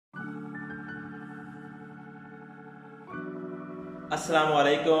Assalamu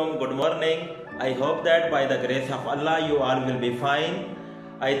alaikum, good morning. I hope that by the grace of Allah you all will be fine.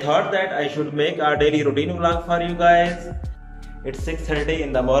 I thought that I should make a daily routine vlog for you guys. It's 6:30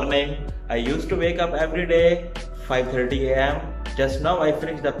 in the morning. I used to wake up every day 5:30 a.m. Just now I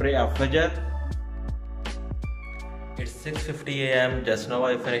finished the prayer of Fajr. It's 6:50 a.m. Just now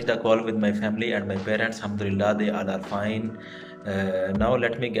I finished the call with my family and my parents. Alhamdulillah, they all are fine. Now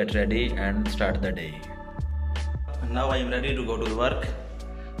let me get ready and start the day. Now I am ready to go to work.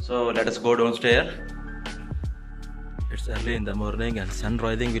 So let us go downstairs. It's early in the morning and sun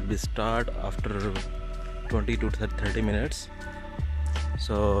rising will be start after 20 to 30 minutes.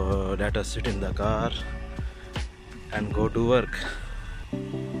 So let us sit in the car and go to work.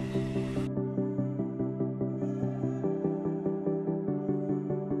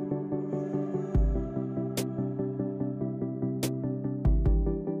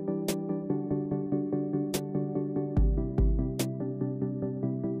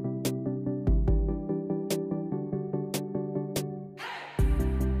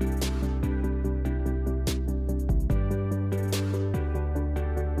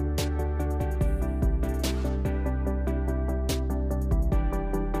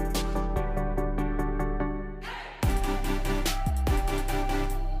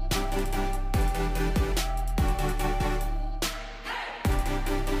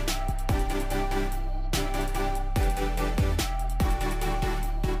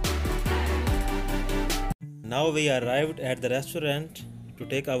 Now we arrived at the restaurant to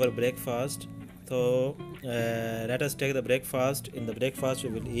take our breakfast. So let us take the breakfast. In the breakfast we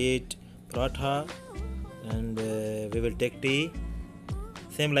will eat paratha and we will take tea.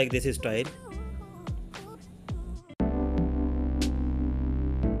 Same like this style.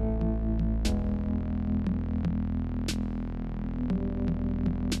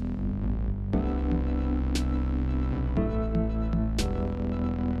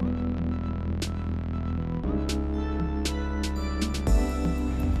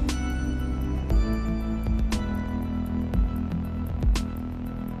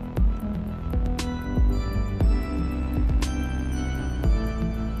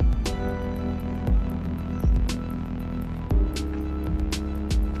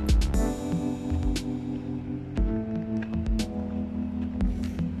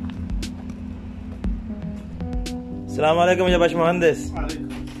 Assalamu alaikum, Ya Bash Mohandes.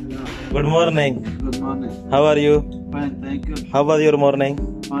 Good morning. Good morning. How are you? Fine, thank you. How was your morning?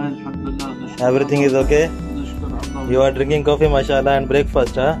 Fine, alhamdulillah. Everything is okay? Nashkur Allah. You are drinking coffee, mashallah, and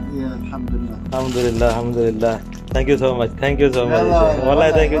breakfast, huh? Yeah, alhamdulillah. Alhamdulillah, alhamdulillah. Thank you so much. Thank you so much.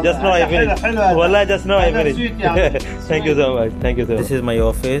 Wallahi, thank you. Just now I finished. Wallahi, just now I finished. Thank you so much. Thank you so much. This is my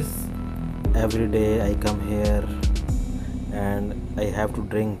office. Every day I come here and I have to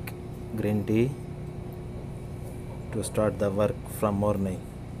drink green tea to start the work from morning.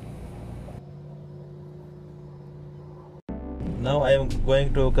 Now I am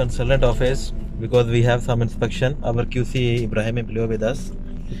going to consultant office because we have some inspection. Our QC Ibrahim is with us.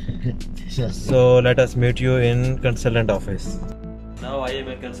 So let us meet you in consultant office. Now I am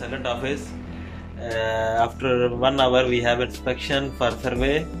in consultant office. After 1 hour we have inspection for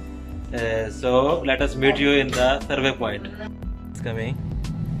survey. So let us meet you in the survey point. It's coming.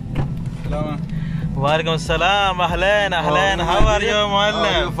 Hello. Walaikum salam, ahlan, ahlan. How are you, Muallim?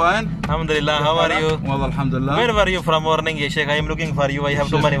 Are you fine? Alhamdulillah, how are you? Well, alhamdulillah. Where were you from morning, ya Sheikh? I am looking for you. I have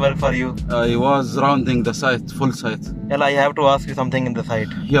too many work for you. I was rounding the site, full site. Yalla, I have to ask you something in the site.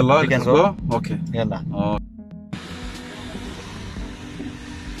 Yalla, We can let's go. Okay. Yalla. Oh.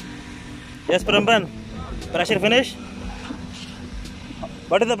 Yes, Pramban. Pressure finish?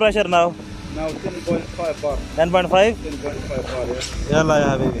 What is the pressure now? Now 10.5 bar. 10.5? 10.5 bar, yes. Yalla,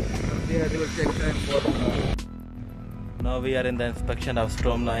 ya habibi. Yeah, it will take time for... Now we are in the inspection of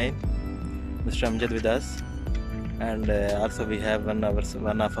storm line. Mr. Amjad with us. And also we have one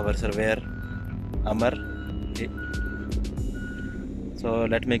of our surveyor, Amar. So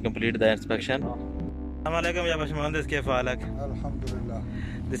let me complete the inspection. Assalamu alaikum, Ya Bash Mohandes, kaif halak? Alhamdulillah.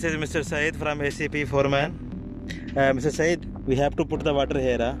 This is Mr. Said from ACP foreman. Mr. Said, we have to put the water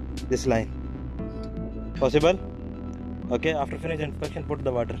here, this line. Possible? Okay, after finish inspection, put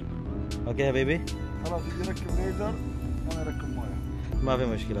the water. Okay, baby? خلاص يجي يركب ليزر وانا اركب مويه. ما في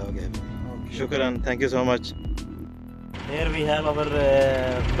مشكلة. Okay. Shukran. Thank you so much. Here we have our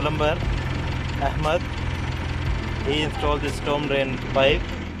plumber, Ahmad. He installed this storm drain pipe,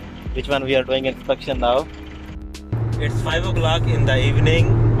 which one we are doing inspection now. It's 5 o'clock in the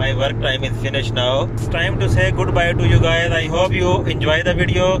evening. My work time is finished now. It's time to say goodbye to you guys. I hope you enjoy the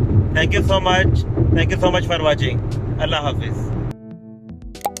video. Thank you so much. Thank you so much for watching. Allah Hafiz.